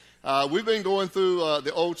We've been going through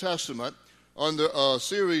the Old Testament under a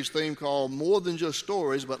series theme called More Than Just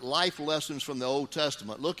Stories, but Life Lessons from the Old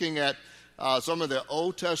Testament, looking at some of the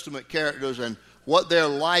Old Testament characters and what their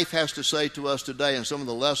life has to say to us today and some of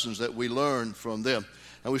the lessons that we learn from them.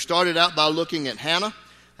 And we started out by looking at Hannah,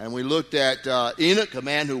 and we looked at Enoch, a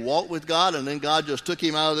man who walked with God, and then God just took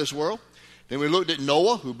him out of this world. Then we looked at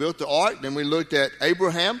Noah, who built the ark. Then we looked at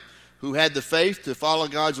Abraham, who had the faith to follow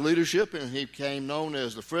God's leadership, and he became known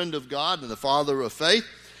as the friend of God and the father of faith.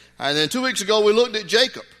 And then 2 weeks ago, we looked at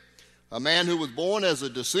Jacob, a man who was born as a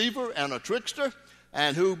deceiver and a trickster,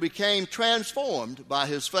 and who became transformed by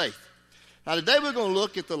his faith. Now, today we're going to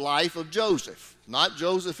look at the life of Joseph. Not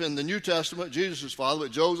Joseph in the New Testament, Jesus' father,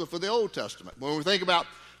 but Joseph of the Old Testament. When we think about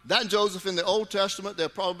that Joseph in the Old Testament, there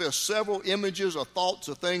probably are several images or thoughts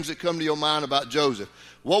or things that come to your mind about Joseph.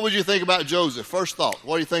 What would you think about Joseph? First thought,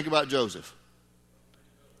 what do you think about Joseph?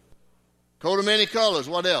 Coat of many colors.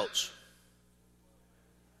 What else?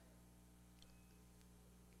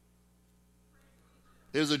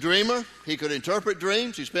 He was a dreamer. He could interpret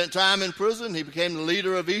dreams. He spent time in prison. He became the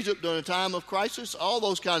leader of Egypt during a time of crisis. All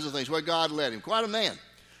those kinds of things where God led him. Quite a man.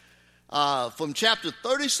 From chapter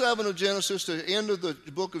 37 of Genesis to the end of the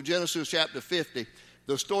book of Genesis, chapter 50,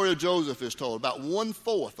 the story of Joseph is told.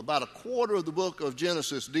 About a quarter of the book of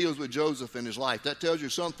Genesis deals with Joseph and his life. That tells you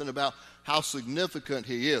something about how significant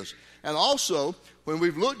he is. And also, when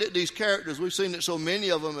we've looked at these characters, we've seen that so many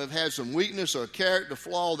of them have had some weakness or character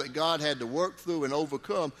flaw that God had to work through and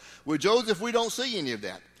overcome. With Joseph, we don't see any of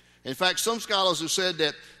that. In fact, some scholars have said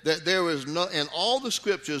that there is no, in all the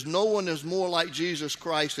scriptures, no one is more like Jesus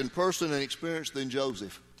Christ in person and experience than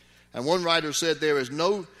Joseph. And one writer said there is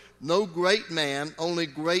no great man, only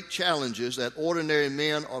great challenges that ordinary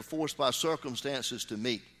men are forced by circumstances to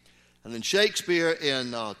meet. And then Shakespeare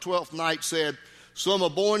in Twelfth Night said, some are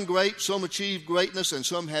born great, some achieve greatness, and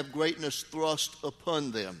some have greatness thrust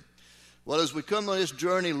upon them. Well, as we come on this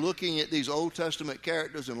journey looking at these Old Testament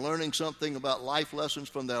characters and learning something about life lessons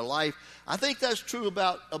from their life, I think that's true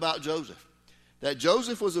about Joseph. That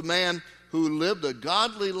Joseph was a man who lived a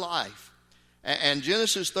godly life. And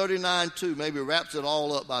Genesis 39:2 maybe wraps it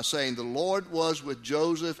all up by saying, the Lord was with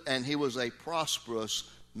Joseph and he was a prosperous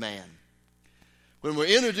man. When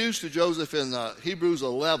we're introduced to Joseph in Hebrews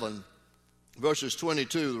 11, verses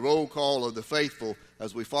 22, the roll call of the faithful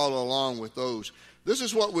as we follow along with those, this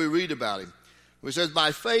is what we read about him. It says,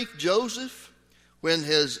 by faith Joseph, when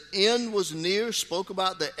his end was near, spoke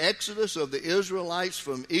about the exodus of the Israelites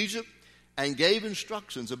from Egypt and gave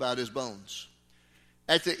instructions about his bones.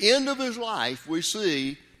 At the end of his life, we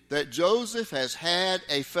see that Joseph has had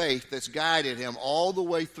a faith that's guided him all the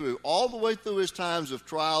way through his times of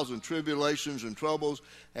trials and tribulations and troubles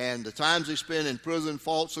and the times he spent in prison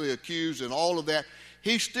falsely accused and all of that.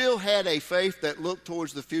 He still had a faith that looked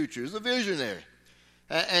towards the future. He's a visionary.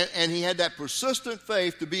 And he had that persistent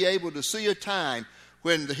faith to be able to see a time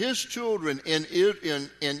when his children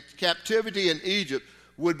in captivity in Egypt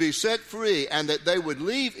would be set free and that they would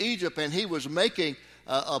leave Egypt, and he was making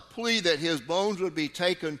a plea that his bones would be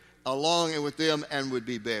taken along with them and would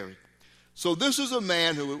be buried. So this is a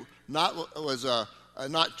man who was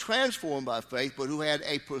not transformed by faith, but who had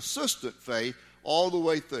a persistent faith all the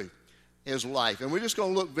way through his life. And we're just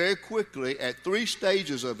going to look very quickly at 3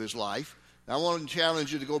 stages of his life. I want to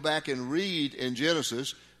challenge you to go back and read in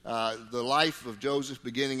Genesis the life of Joseph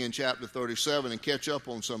beginning in chapter 37 and catch up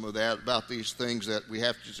on some of that about these things that we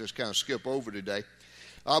have to just kind of skip over today.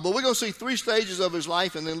 But we're going to see 3 stages of his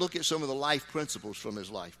life and then look at some of the life principles from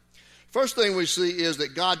his life. First thing we see is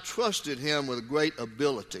that God trusted him with great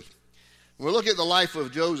ability. When we look at the life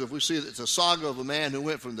of Joseph, we see that it's a saga of a man who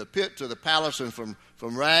went from the pit to the palace and from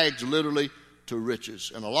rags literally to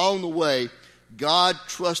riches. And along the way, God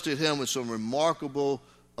trusted him with some remarkable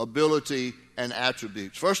ability and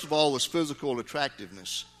attributes. First of all was physical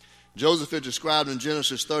attractiveness. Joseph is described in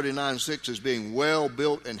Genesis 39:6 as being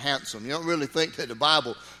well-built and handsome. You don't really think that the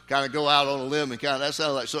Bible kind of go out on a limb and that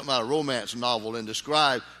sounds like something out of a romance novel and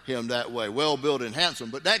describe him that way, well-built and handsome.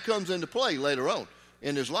 But that comes into play later on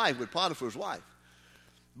in his life with Potiphar's wife.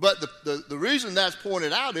 But the reason that's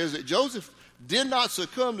pointed out is that Joseph did not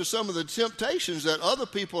succumb to some of the temptations that other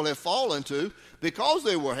people have fallen to because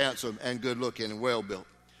they were handsome and good-looking and well-built.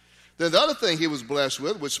 Then the other thing he was blessed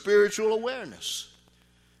with was spiritual awareness.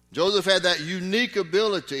 Joseph had that unique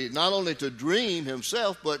ability not only to dream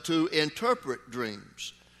himself, but to interpret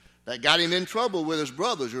dreams. That got him in trouble with his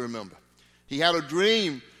brothers, you remember. He had a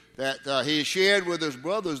dream that he shared with his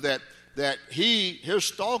brothers that his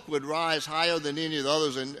stalk would rise higher than any of the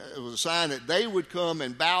others, and it was a sign that they would come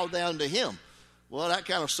and bow down to him. Well, that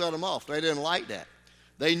kind of set them off. They didn't like that.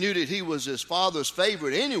 They knew that he was his father's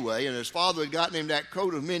favorite anyway, and his father had gotten him that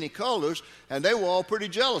coat of many colors, and they were all pretty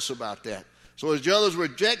jealous about that. So his brothers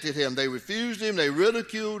rejected him. They refused him. They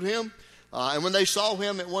ridiculed him. And when they saw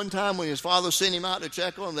him at one time, when his father sent him out to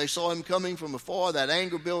check on him, they saw him coming from afar. That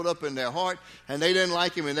anger built up in their heart, and they didn't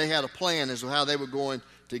like him, and they had a plan as to how they were going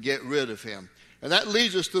to get rid of him. And that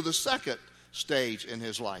leads us to the second stage in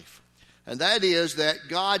his life, and that is that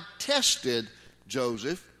God tested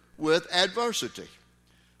Joseph with adversity.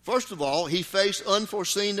 First of all, he faced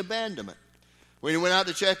unforeseen abandonment. When he went out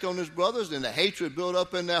to check on his brothers and the hatred built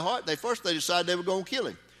up in their heart, they decided they were going to kill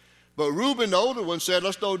him. But Reuben, the older one, said,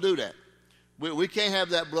 let's don't do that. We can't have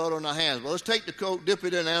that blood on our hands. Well, let's take the coat, dip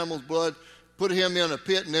it in animal's blood, put him in a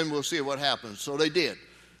pit, and then we'll see what happens. So they did.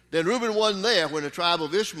 Then Reuben wasn't there when the tribe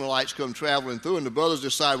of Ishmaelites come traveling through, and the brothers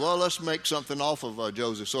decided, well, let's make something off of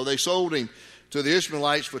Joseph. So they sold him to the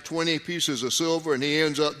Ishmaelites for 20 pieces of silver, and he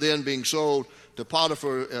ends up then being sold to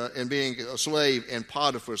Potiphar and being a slave in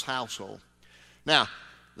Potiphar's household. Now,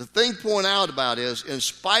 the thing to point out about is, in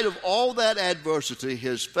spite of all that adversity,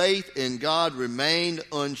 his faith in God remained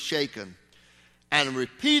unshaken. And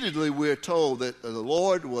repeatedly we're told that the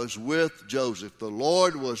Lord was with Joseph. The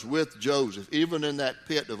Lord was with Joseph, even in that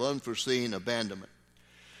pit of unforeseen abandonment.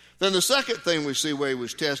 Then the second thing we see where he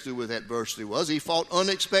was tested with adversity was he fought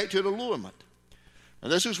unexpected allurement.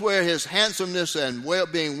 And this is where his handsomeness and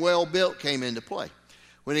being well-built came into play.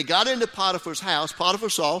 When he got into Potiphar's house, Potiphar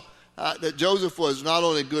saw that Joseph was not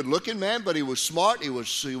only a good-looking man, but he was smart, he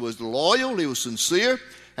was loyal, he was sincere,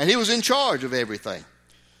 and he was in charge of everything.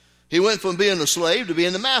 He went from being a slave to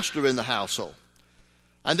being the master in the household.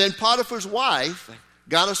 And then Potiphar's wife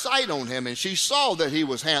got a sight on him, and she saw that he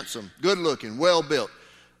was handsome, good-looking, well-built.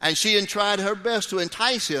 And she tried her best to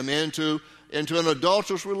entice him into an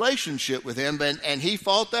adulterous relationship with him, and he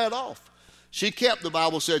fought that off. She kept, the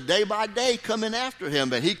Bible said, day by day coming after him,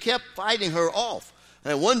 but he kept fighting her off.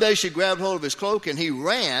 And one day she grabbed hold of his cloak, and he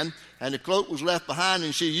ran, and the cloak was left behind,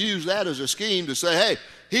 and she used that as a scheme to say, hey,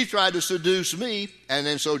 he tried to seduce me, and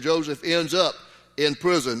then so Joseph ends up in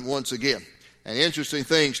prison once again. And interesting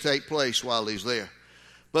things take place while he's there.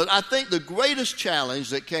 But I think the greatest challenge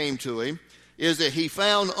that came to him is that he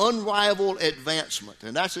found unrivaled advancement,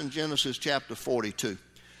 and that's in Genesis chapter 42.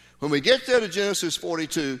 When we get there to Genesis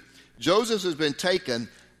 42, Joseph has been taken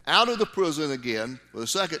out of the prison again for the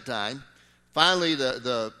second time. Finally,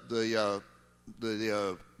 the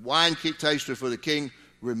wine taster for the king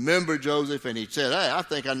remembered Joseph, and he said, hey, I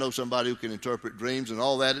think I know somebody who can interpret dreams and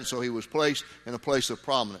all that. And so he was placed in a place of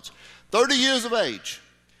prominence. 30 years of age,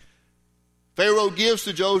 Pharaoh gives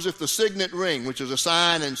to Joseph the signet ring, which is a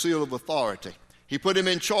sign and seal of authority. He put him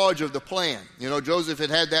in charge of the plan. You know, Joseph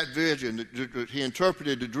had that vision. He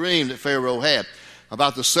interpreted the dream that Pharaoh had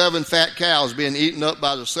about the 7 fat cows being eaten up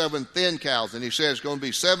by the 7 thin cows. And he said it's going to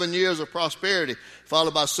be 7 years of prosperity,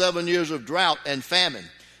 followed by 7 years of drought and famine.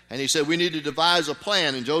 And he said, we need to devise a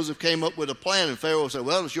plan. And Joseph came up with a plan. And Pharaoh said,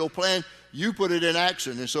 well, it's your plan. You put it in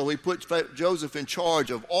action. And so he put Joseph in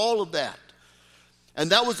charge of all of that. And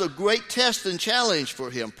that was a great test and challenge for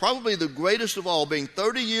him, probably the greatest of all, being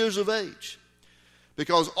 30 years of age.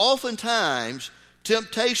 Because oftentimes,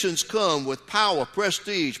 temptations come with power,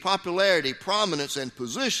 prestige, popularity, prominence, and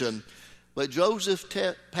position. But Joseph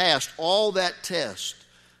passed all that test,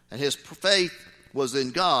 and his faith was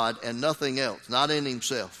in God and nothing else, not in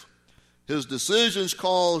himself. His decisions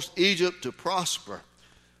caused Egypt to prosper,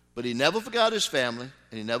 but he never forgot his family,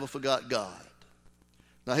 and he never forgot God.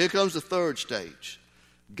 Now here comes the third stage.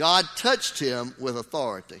 God touched him with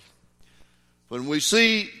authority. When we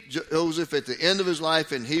see Joseph at the end of his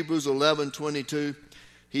life in Hebrews 11:22,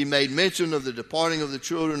 he made mention of the departing of the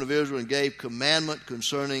children of Israel and gave commandment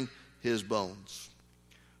concerning his bones.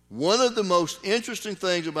 One of the most interesting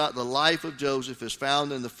things about the life of Joseph is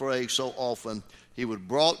found in the phrase so often, he was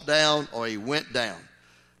brought down or he went down.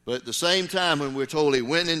 But at the same time, when we're told he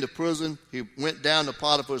went into prison, he went down to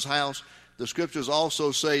Potiphar's house, the scriptures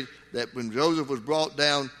also say that when Joseph was brought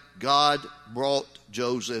down, God brought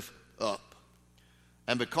Joseph up.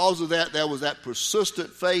 And because of that, there was that persistent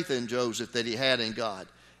faith in Joseph that he had in God.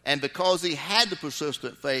 And because he had the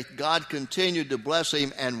persistent faith, God continued to bless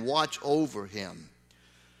him and watch over him.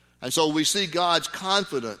 And so we see God's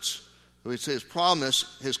confidence, it's his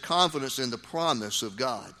promise, his confidence in the promise of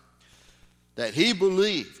God. That he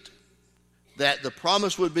believed that the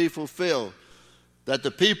promise would be fulfilled, that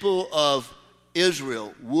the people of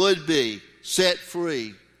Israel would be set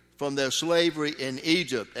free from their slavery in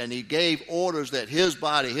Egypt. And he gave orders that his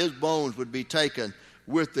body, his bones would be taken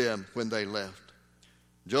with them when they left.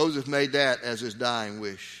 Joseph made that as his dying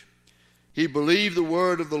wish. He believed the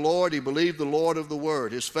word of the Lord. He believed the Lord of the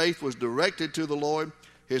word. His faith was directed to the Lord.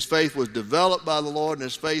 His faith was developed by the Lord, and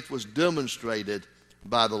his faith was demonstrated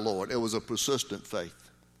by the Lord. It was a persistent faith.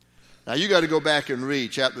 Now, you got to go back and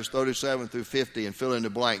read chapters 37 through 50 and fill in the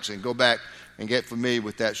blanks and go back and get familiar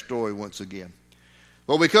with that story once again.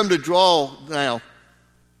 But we come to draw now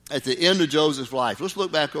at the end of Joseph's life. Let's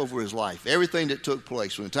look back over his life. Everything that took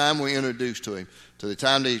place from the time we're introduced to him to the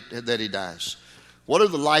time that he dies. What are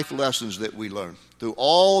the life lessons that we learn? Through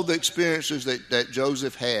all the experiences that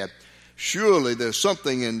Joseph had, surely there's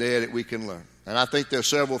something in there that we can learn. And I think there are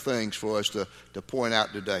several things for us to point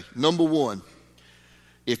out today. Number one,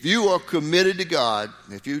 if you are committed to God,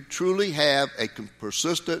 if you truly have a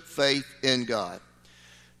persistent faith in God,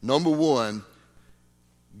 number one,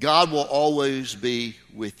 God will always be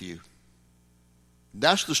with you.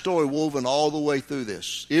 That's the story woven all the way through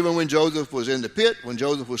this. Even when Joseph was in the pit, when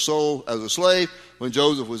Joseph was sold as a slave, when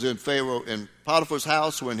Joseph was in Pharaoh in Potiphar's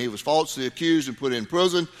house, when he was falsely accused and put in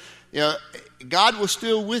prison, God was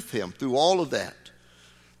still with him through all of that.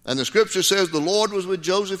 And the scripture says the Lord was with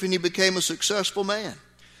Joseph and he became a successful man.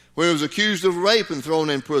 When he was accused of rape and thrown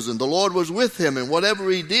in prison, the Lord was with him, and whatever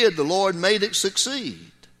he did, the Lord made it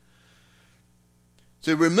succeed.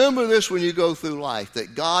 So remember this when you go through life,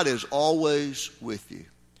 that God is always with you.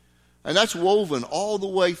 And that's woven all the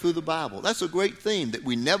way through the Bible. That's a great theme, that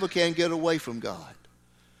we never can get away from God.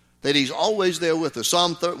 That he's always there with us.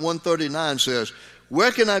 Psalm 139 says,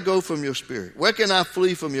 where can I go from your spirit? Where can I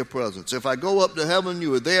flee from your presence? If I go up to heaven,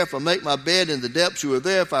 you are there. If I make my bed in the depths, you are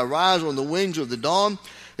there. If I rise on the wings of the dawn,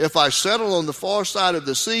 if I settle on the far side of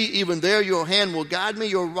the sea, even there your hand will guide me.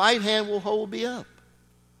 Your right hand will hold me up.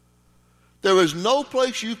 There is no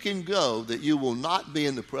place you can go that you will not be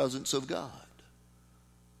in the presence of God.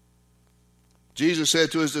 Jesus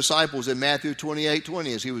said to his disciples in Matthew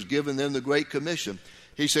 28:20, as he was giving them the Great Commission,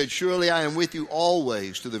 he said, surely I am with you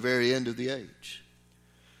always to the very end of the age.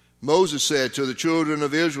 Moses said to the children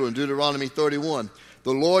of Israel in Deuteronomy 31,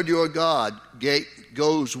 the Lord your God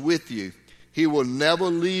goes with you. He will never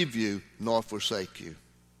leave you nor forsake you.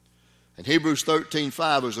 And Hebrews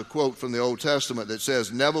 13:5 is a quote from the Old Testament that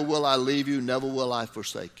says, never will I leave you, never will I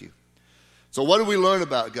forsake you. So what do we learn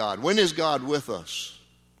about God? When is God with us?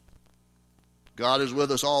 God is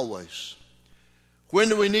with us always. When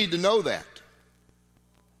do we need to know that?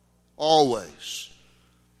 Always.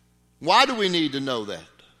 Why do we need to know that?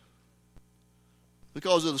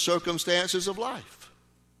 Because of the circumstances of life.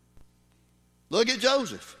 Look at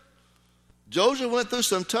Joseph. Joseph went through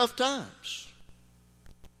some tough times.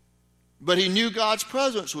 But he knew God's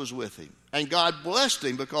presence was with him. And God blessed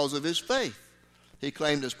him because of his faith. He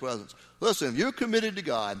claimed his presence. Listen, if you're committed to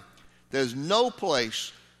God, there's no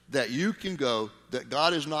place that you can go that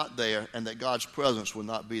God is not there and that God's presence will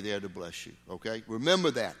not be there to bless you. Okay?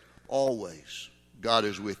 Remember that. Always. God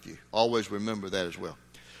is with you. Always remember that as well.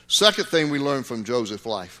 Second thing we learn from Joseph's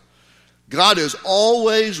life. God is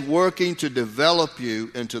always working to develop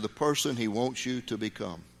you into the person he wants you to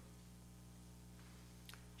become.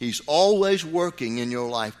 He's always working in your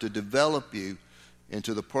life to develop you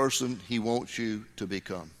into the person he wants you to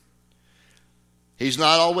become. He's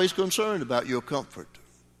not always concerned about your comfort.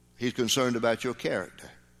 He's concerned about your character.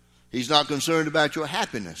 He's not concerned about your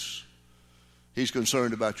happiness. He's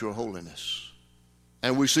concerned about your holiness.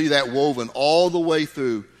 And we see that woven all the way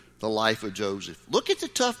through the life of Joseph. Look at the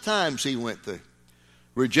tough times he went through.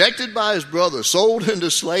 Rejected by his brothers, sold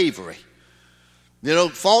into slavery,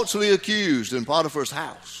 falsely accused in Potiphar's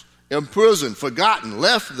house, imprisoned, forgotten,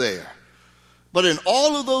 left there. But in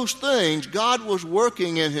all of those things, God was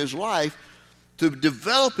working in his life to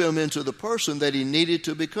develop him into the person that he needed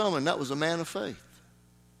to become, and that was a man of faith.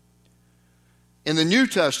 In the New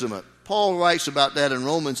Testament, Paul writes about that in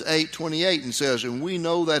Romans 8:28 and says, and we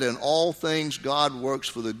know that in all things God works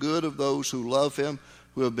for the good of those who love him,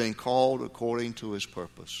 who have been called according to his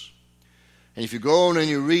purpose. And if you go on and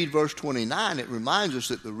you read verse 29, it reminds us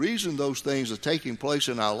that the reason those things are taking place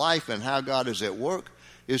in our life and how God is at work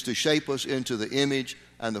is to shape us into the image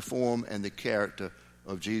and the form and the character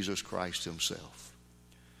of Jesus Christ himself.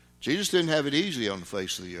 Jesus didn't have it easy on the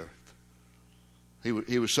face of the earth.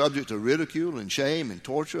 He was subject to ridicule and shame and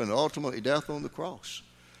torture and ultimately death on the cross.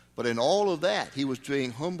 But in all of that, he was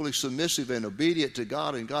being humbly submissive and obedient to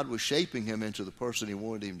God, and God was shaping him into the person he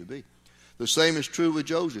wanted him to be. The same is true with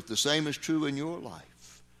Joseph. The same is true in your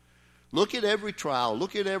life. Look at every trial.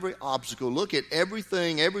 Look at every obstacle. Look at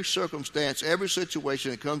everything, every circumstance, every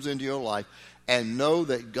situation that comes into your life, and know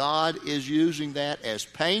that God is using that, as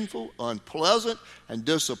painful, unpleasant, and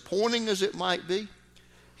disappointing as it might be.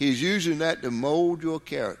 He's using that to mold your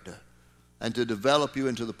character and to develop you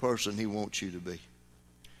into the person he wants you to be.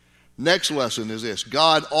 Next lesson is this.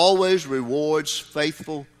 God always rewards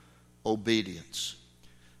faithful obedience.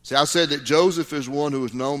 See, I said that Joseph is one who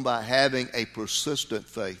was known by having a persistent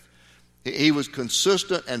faith. He was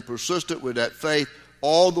consistent and persistent with that faith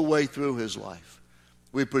all the way through his life.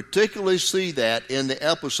 We particularly see that in the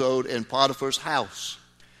episode in Potiphar's house.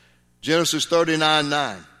 Genesis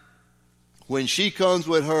 39:9. When she comes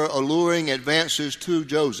with her alluring advances to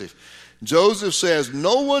Joseph, Joseph says,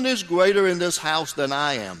 "No one is greater in this house than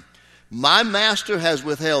I am. My master has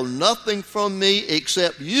withheld nothing from me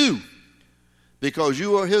except you, because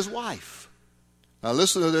you are his wife." Now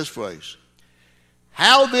listen to this phrase.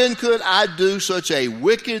 "How then could I do such a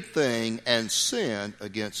wicked thing and sin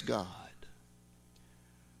against God?"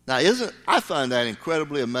 Now I find that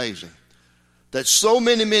incredibly amazing. That so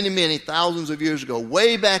many thousands of years ago,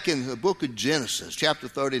 way back in the book of Genesis, chapter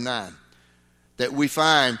 39, that we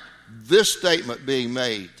find this statement being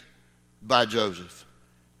made by Joseph.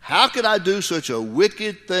 How could I do such a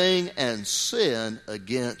wicked thing and sin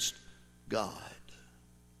against God?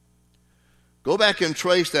 Go back and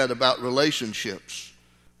trace that about relationships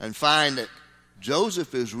and find that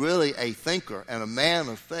Joseph is really a thinker and a man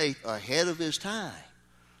of faith ahead of his time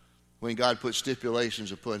when God put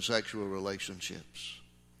stipulations upon sexual relationships.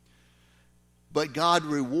 But God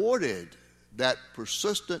rewarded that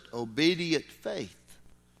persistent, obedient faith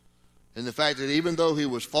in the fact that even though he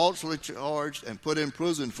was falsely charged and put in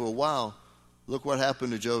prison for a while, look what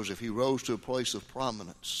happened to Joseph. He rose to a place of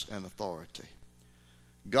prominence and authority.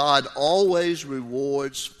 God always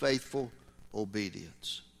rewards faithful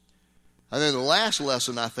obedience. And then the last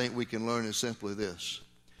lesson I think we can learn is simply this: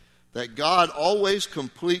 that God always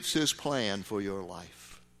completes his plan for your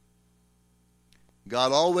life.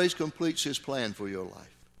 God always completes his plan for your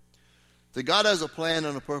life. That God has a plan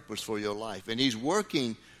and a purpose for your life, and he's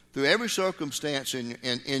working through every circumstance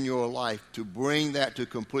in your life to bring that to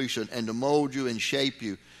completion and to mold you and shape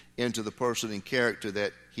you into the person and character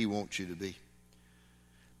that he wants you to be.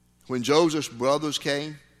 When Joseph's brothers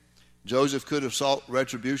came, Joseph could have sought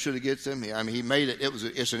retribution against them. I mean, he made it.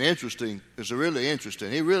 It's really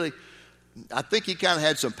interesting. I think he kind of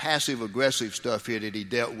had some passive aggressive stuff here that he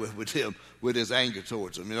dealt with him, with his anger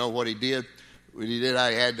towards them. You know what he did?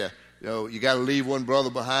 I had to, you got to leave one brother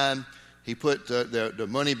behind. He put the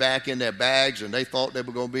money back in their bags, and they thought they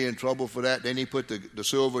were going to be in trouble for that. Then he put the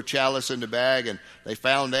silver chalice in the bag, and they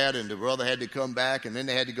found that, and the brother had to come back, and then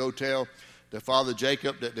they had to go tell their father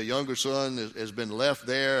Jacob that the younger son has been left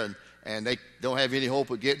there, and they don't have any hope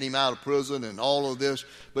of getting him out of prison and all of this.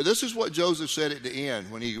 But this is what Joseph said at the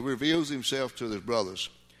end when he reveals himself to his brothers.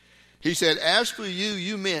 He said, "As for you,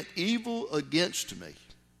 you meant evil against me,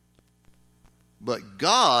 but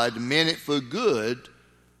God meant it for good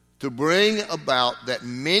to bring about that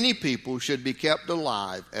many people should be kept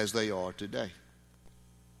alive as they are today."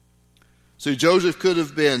 See, Joseph could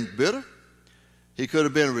have been bitter. He could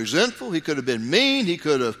have been resentful. He could have been mean. He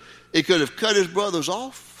could have cut his brothers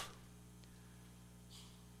off.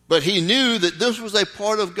 But he knew that this was a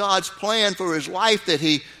part of God's plan for his life, that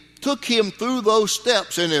he took him through those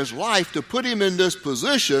steps in his life to put him in this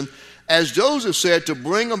position, as Joseph said, to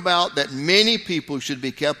bring about that many people should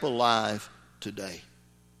be kept alive today.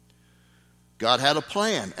 God had a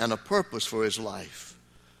plan and a purpose for his life.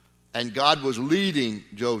 And God was leading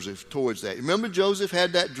Joseph towards that. Remember Joseph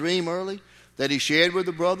had that dream early that he shared with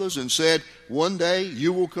the brothers and said, "One day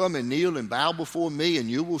you will come and kneel and bow before me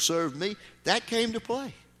and you will serve me." That came to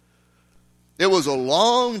play. It was a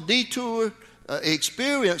long detour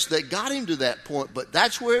experience that got him to that point, but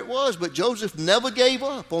that's where it was. But Joseph never gave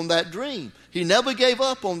up on that dream. He never gave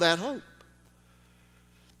up on that hope.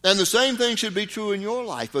 And the same thing should be true in your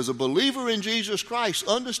life. As a believer in Jesus Christ,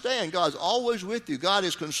 understand God's always with you. God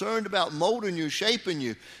is concerned about molding you, shaping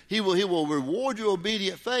you. He will reward your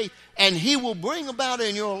obedient faith, and he will bring about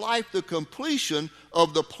in your life the completion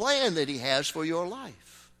of the plan that he has for your life.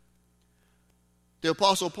 The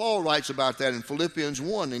Apostle Paul writes about that in Philippians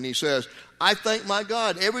 1, and he says, "I thank my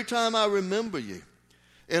God every time I remember you.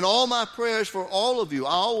 In all my prayers for all of you,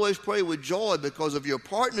 I always pray with joy because of your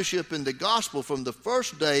partnership in the gospel from the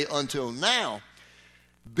first day until now,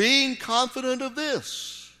 being confident of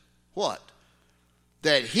this." What?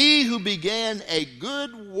 "That he who began a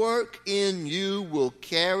good work in you will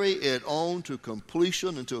carry it on to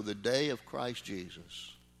completion until the day of Christ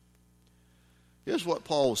Jesus." Here's what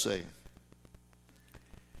Paul's saying.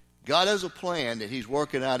 God has a plan that he's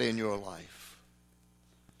working out in your life.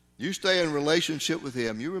 You stay in relationship with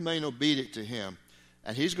him. You remain obedient to him.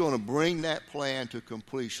 And he's going to bring that plan to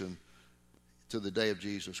completion to the day of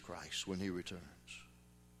Jesus Christ when he returns.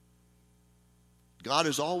 God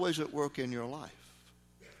is always at work in your life.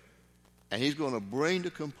 And he's going to bring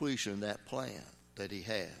to completion that plan that he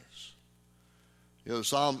has. The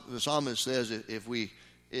psalmist says if we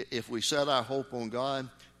if we set our hope on God,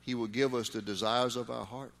 He will give us the desires of our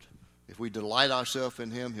heart. If we delight ourselves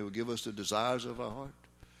in Him, He will give us the desires of our heart.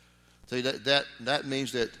 See, that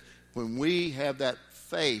means that when we have that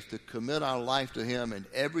faith to commit our life to Him, and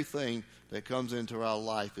everything that comes into our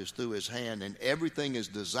life is through His hand, and everything is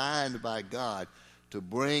designed by God to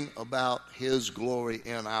bring about His glory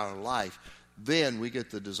in our life, then we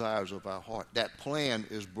get the desires of our heart. That plan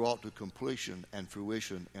is brought to completion and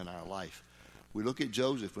fruition in our life. We look at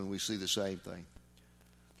Joseph and we see the same thing.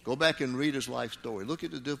 Go back and read his life story. Look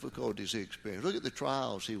at the difficulties he experienced. Look at the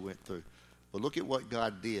trials he went through. But look at what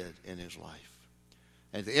God did in his life.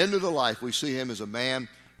 At the end of the life, we see him as a man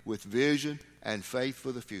with vision and faith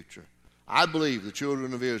for the future. I believe the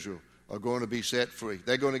children of Israel are going to be set free.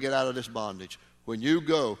 They're going to get out of this bondage. When you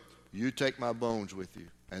go, you take my bones with you.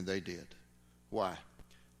 And they did. Why?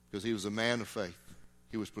 Because he was a man of faith.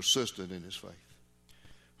 He was persistent in his faith.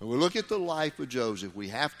 When we look at the life of Joseph, we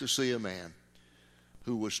have to see a man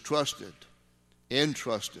who was trusted,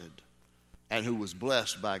 entrusted, and who was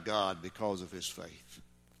blessed by God because of his faith.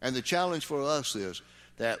 And the challenge for us is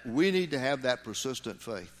that we need to have that persistent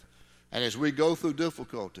faith. And as we go through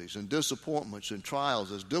difficulties and disappointments and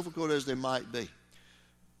trials, as difficult as they might be,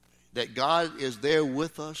 that God is there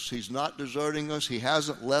with us. He's not deserting us. He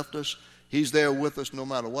hasn't left us. He's there with us no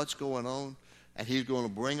matter what's going on. And He's going to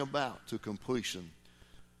bring about to completion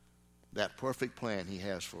that perfect plan He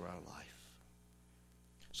has for our life.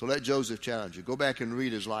 So let Joseph challenge you. Go back and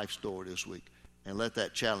read his life story this week and let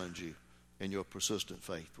that challenge you in your persistent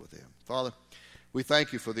faith with Him. Father, we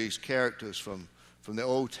thank You for these characters from the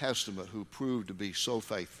Old Testament who proved to be so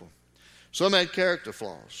faithful. Some had character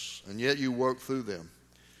flaws, and yet You worked through them.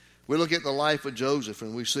 We look at the life of Joseph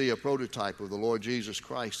and we see a prototype of the Lord Jesus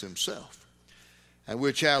Christ Himself. And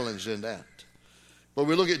we're challenged in that. But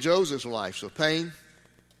we look at Joseph's life, so pain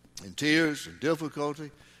and tears and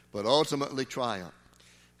difficulty, but ultimately triumph.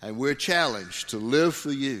 And we're challenged to live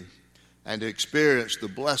for You and to experience the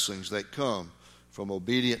blessings that come from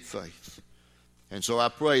obedient faith. And so I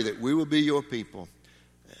pray that we will be Your people,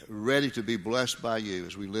 ready to be blessed by You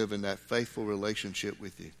as we live in that faithful relationship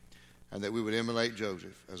with You. And that we would emulate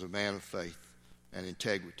Joseph as a man of faith and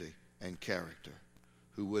integrity and character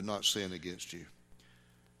who would not sin against You.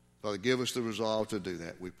 Father, give us the resolve to do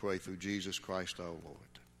that. We pray through Jesus Christ our Lord.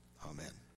 Amen.